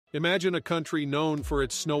Imagine a country known for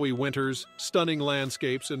its snowy winters, stunning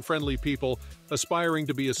landscapes, and friendly people aspiring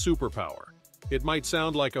to be a superpower. It might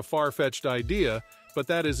sound like a far-fetched idea, but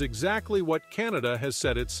that is exactly what Canada has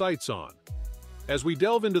set its sights on. As we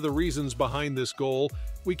delve into the reasons behind this goal,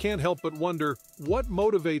 we can't help but wonder what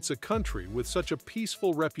motivates a country with such a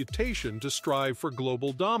peaceful reputation to strive for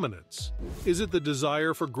global dominance. Is it the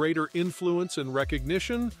desire for greater influence and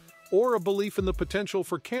recognition, or a belief in the potential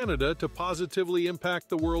for Canada to positively impact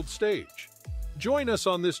the world stage? Join us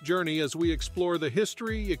on this journey as we explore the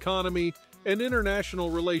history, economy, and international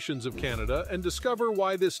relations of Canada and discover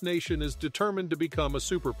why this nation is determined to become a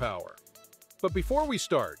superpower. But before we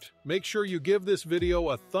start, make sure you give this video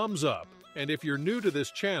a thumbs up, and if you're new to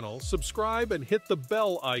this channel, subscribe and hit the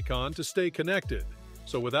bell icon to stay connected.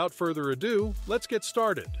 So without further ado, let's get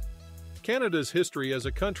started. Canada's history as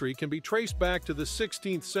a country can be traced back to the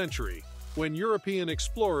 16th century, when European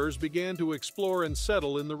explorers began to explore and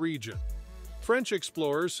settle in the region. French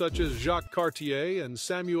explorers such as Jacques Cartier and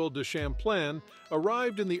Samuel de Champlain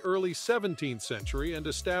arrived in the early 17th century and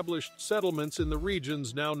established settlements in the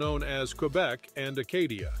regions now known as Quebec and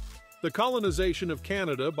Acadia. The colonization of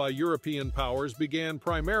Canada by European powers began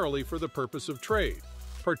primarily for the purpose of trade,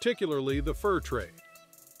 particularly the fur trade.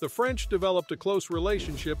 The French developed a close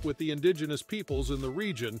relationship with the indigenous peoples in the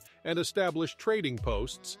region and established trading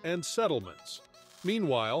posts and settlements.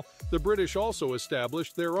 Meanwhile, the British also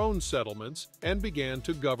established their own settlements and began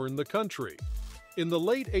to govern the country. In the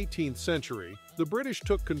late 18th century, the British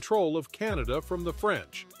took control of Canada from the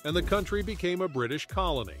French, and the country became a British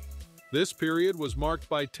colony. This period was marked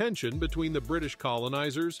by tension between the British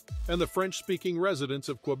colonizers and the French-speaking residents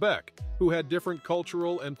of Quebec, who had different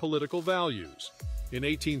cultural and political values. In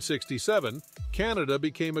 1867, Canada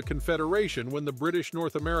became a confederation when the British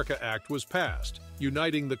North America Act was passed,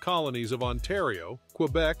 uniting the colonies of Ontario,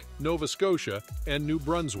 Quebec, Nova Scotia, and New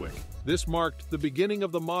Brunswick. This marked the beginning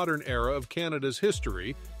of the modern era of Canada's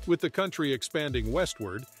history, with the country expanding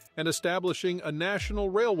westward and establishing a national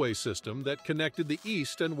railway system that connected the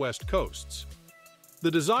east and west coasts.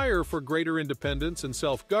 The desire for greater independence and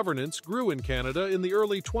self-governance grew in Canada in the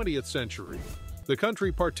early 20th century. The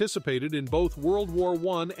country participated in both World War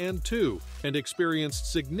I and II and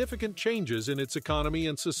experienced significant changes in its economy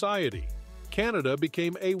and society. Canada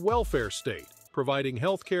became a welfare state, providing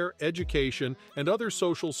healthcare, education, and other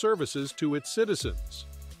social services to its citizens.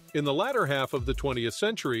 In the latter half of the 20th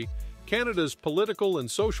century, Canada's political and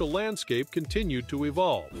social landscape continued to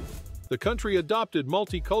evolve. The country adopted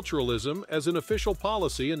multiculturalism as an official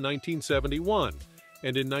policy in 1971,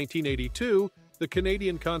 and in 1982, the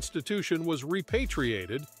Canadian Constitution was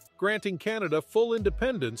repatriated, granting Canada full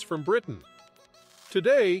independence from Britain.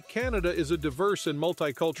 Today, Canada is a diverse and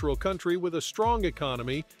multicultural country with a strong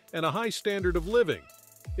economy and a high standard of living.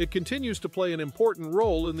 It continues to play an important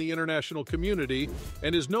role in the international community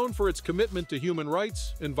and is known for its commitment to human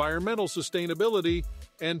rights, environmental sustainability,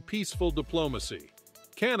 and peaceful diplomacy.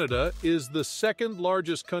 Canada is the second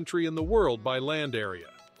largest country in the world by land area,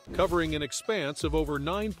 covering an expanse of over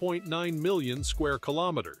 9.9 million square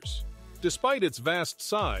kilometers. Despite its vast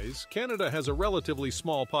size, Canada has a relatively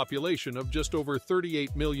small population of just over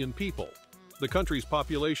 38 million people. The country's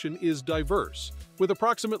population is diverse, with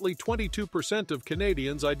approximately 22% of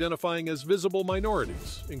Canadians identifying as visible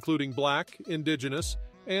minorities, including Black, Indigenous,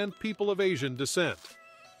 and people of Asian descent.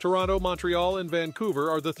 Toronto, Montreal, and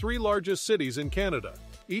Vancouver are the three largest cities in Canada,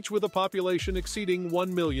 each with a population exceeding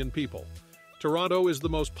 1 million people. Toronto is the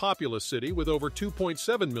most populous city with over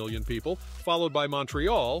 2.7 million people, followed by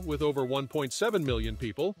Montreal with over 1.7 million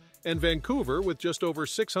people, and Vancouver with just over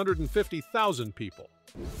 650,000 people.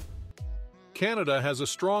 Canada has a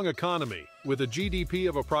strong economy, with a GDP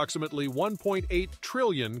of approximately 1.8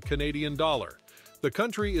 trillion Canadian dollar. The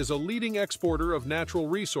country is a leading exporter of natural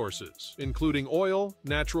resources, including oil,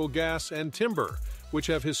 natural gas, and timber, which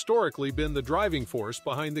have historically been the driving force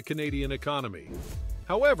behind the Canadian economy.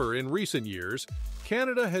 However, in recent years,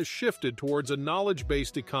 Canada has shifted towards a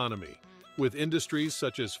knowledge-based economy, with industries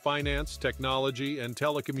such as finance, technology, and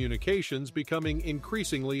telecommunications becoming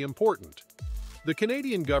increasingly important. The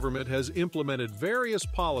Canadian government has implemented various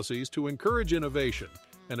policies to encourage innovation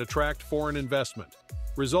and attract foreign investment,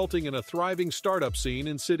 resulting in a thriving startup scene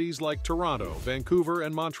in cities like Toronto, Vancouver,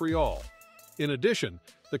 and Montreal. In addition,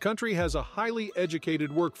 the country has a highly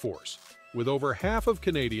educated workforce, with over half of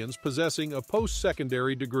Canadians possessing a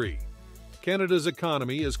post-secondary degree. Canada's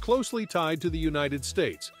economy is closely tied to the United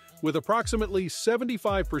States, with approximately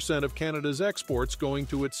 75% of Canada's exports going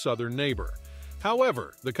to its southern neighbor.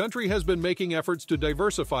 However, the country has been making efforts to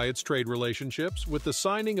diversify its trade relationships with the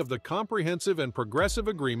signing of the Comprehensive and Progressive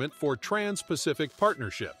Agreement for Trans-Pacific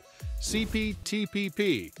Partnership,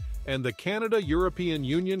 CPTPP, and the Canada-European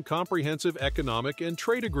Union Comprehensive Economic and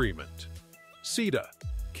Trade Agreement. CETA.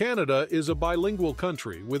 Canada is a bilingual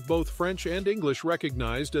country with both French and English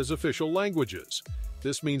recognized as official languages.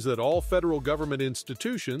 This means that all federal government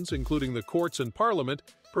institutions, including the courts and parliament,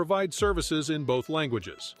 provide services in both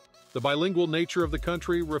languages. The bilingual nature of the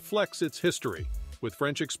country reflects its history, with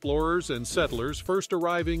French explorers and settlers first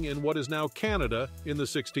arriving in what is now Canada in the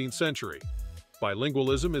 16th century.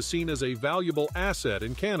 Bilingualism is seen as a valuable asset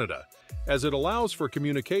in Canada, as it allows for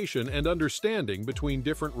communication and understanding between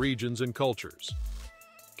different regions and cultures.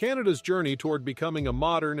 Canada's journey toward becoming a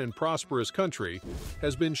modern and prosperous country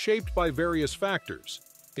has been shaped by various factors,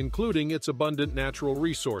 including its abundant natural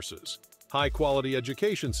resources, high-quality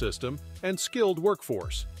education system, and skilled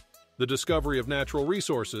workforce. The discovery of natural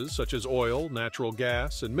resources such as oil, natural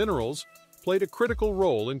gas, and minerals played a critical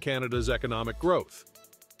role in Canada's economic growth.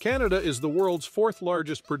 Canada is the world's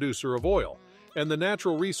fourth-largest producer of oil, and the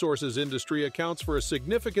natural resources industry accounts for a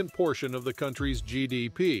significant portion of the country's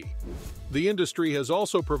GDP. The industry has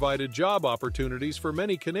also provided job opportunities for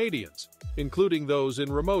many Canadians, including those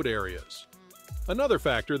in remote areas. Another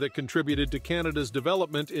factor that contributed to Canada's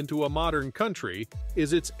development into a modern country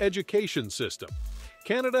is its education system.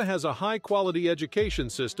 Canada has a high-quality education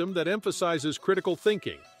system that emphasizes critical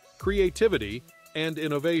thinking, creativity, and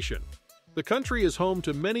innovation. The country is home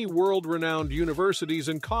to many world-renowned universities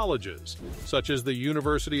and colleges, such as the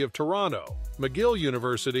University of Toronto, McGill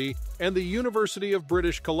University, and the University of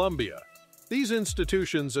British Columbia. These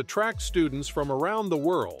institutions attract students from around the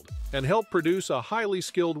world and help produce a highly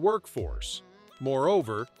skilled workforce.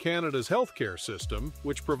 Moreover, Canada's healthcare system,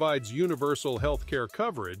 which provides universal healthcare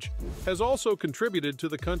coverage, has also contributed to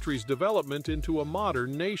the country's development into a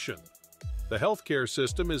modern nation. The healthcare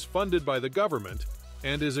system is funded by the government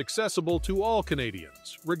and is accessible to all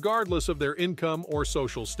Canadians, regardless of their income or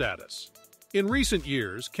social status. In recent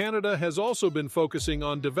years, Canada has also been focusing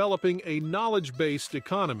on developing a knowledge-based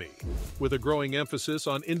economy, with a growing emphasis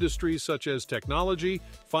on industries such as technology,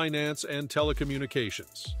 finance, and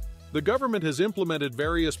telecommunications. The government has implemented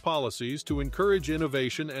various policies to encourage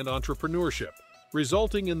innovation and entrepreneurship,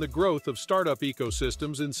 resulting in the growth of startup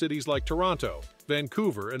ecosystems in cities like Toronto,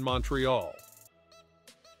 Vancouver, and Montreal.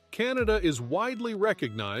 Canada is widely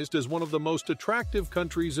recognized as one of the most attractive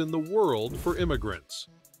countries in the world for immigrants.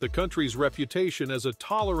 The country's reputation as a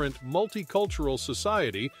tolerant, multicultural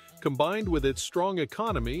society, combined with its strong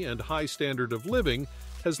economy and high standard of living,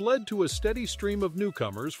 has led to a steady stream of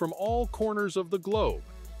newcomers from all corners of the globe.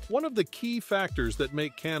 One of the key factors that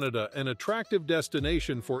make Canada an attractive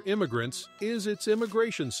destination for immigrants is its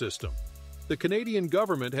immigration system. The Canadian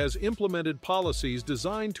government has implemented policies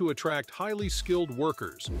designed to attract highly skilled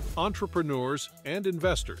workers, entrepreneurs, and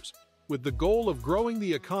investors, with the goal of growing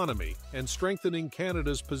the economy and strengthening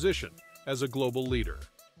Canada's position as a global leader.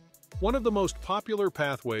 One of the most popular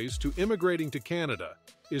pathways to immigrating to Canada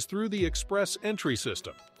is through the Express Entry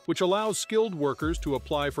system, which allows skilled workers to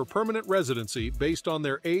apply for permanent residency based on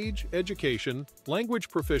their age, education, language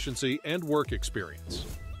proficiency, and work experience.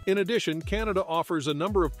 In addition, Canada offers a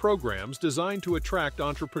number of programs designed to attract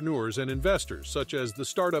entrepreneurs and investors, such as the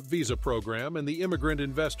Startup Visa Program and the Immigrant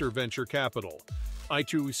Investor Venture Capital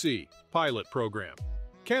 (I2C) pilot program.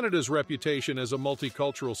 Canada's reputation as a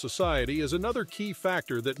multicultural society is another key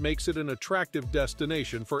factor that makes it an attractive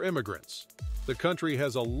destination for immigrants. The country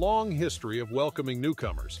has a long history of welcoming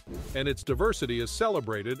newcomers, and its diversity is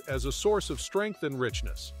celebrated as a source of strength and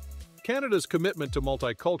richness. Canada's commitment to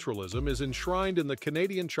multiculturalism is enshrined in the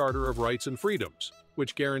Canadian Charter of Rights and Freedoms,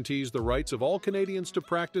 which guarantees the rights of all Canadians to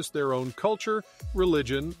practice their own culture,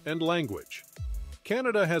 religion, and language.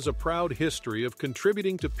 Canada has a proud history of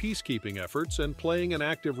contributing to peacekeeping efforts and playing an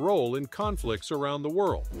active role in conflicts around the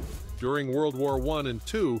world. During World War I and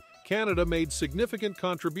II, Canada made significant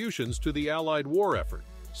contributions to the Allied war effort,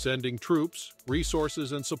 sending troops,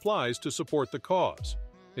 resources, and supplies to support the cause.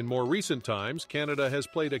 In more recent times, Canada has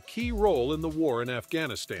played a key role in the war in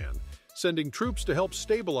Afghanistan, sending troops to help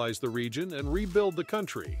stabilize the region and rebuild the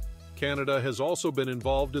country. Canada has also been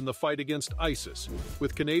involved in the fight against ISIS,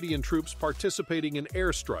 with Canadian troops participating in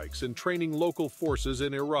airstrikes and training local forces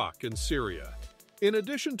in Iraq and Syria. In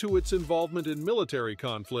addition to its involvement in military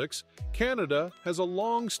conflicts, Canada has a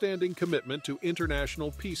long-standing commitment to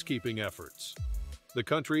international peacekeeping efforts. The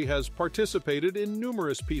country has participated in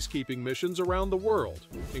numerous peacekeeping missions around the world,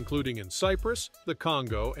 including in Cyprus, the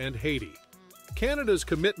Congo, and Haiti. Canada's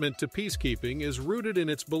commitment to peacekeeping is rooted in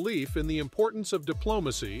its belief in the importance of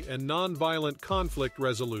diplomacy and nonviolent conflict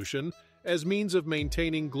resolution as means of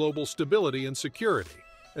maintaining global stability and security.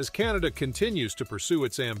 As Canada continues to pursue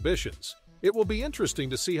its ambitions, It will be interesting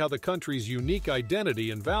to see how the country's unique identity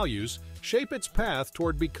and values shape its path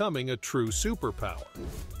toward becoming a true superpower.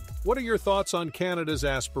 What are your thoughts on Canada's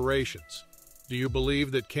aspirations? Do you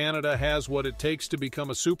believe that Canada has what it takes to become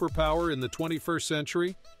a superpower in the 21st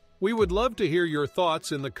century? We would love to hear your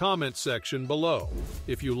thoughts in the comments section below.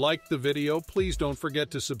 If you liked the video, please don't forget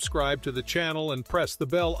to subscribe to the channel and press the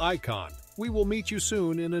bell icon. We will meet you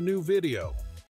soon in a new video.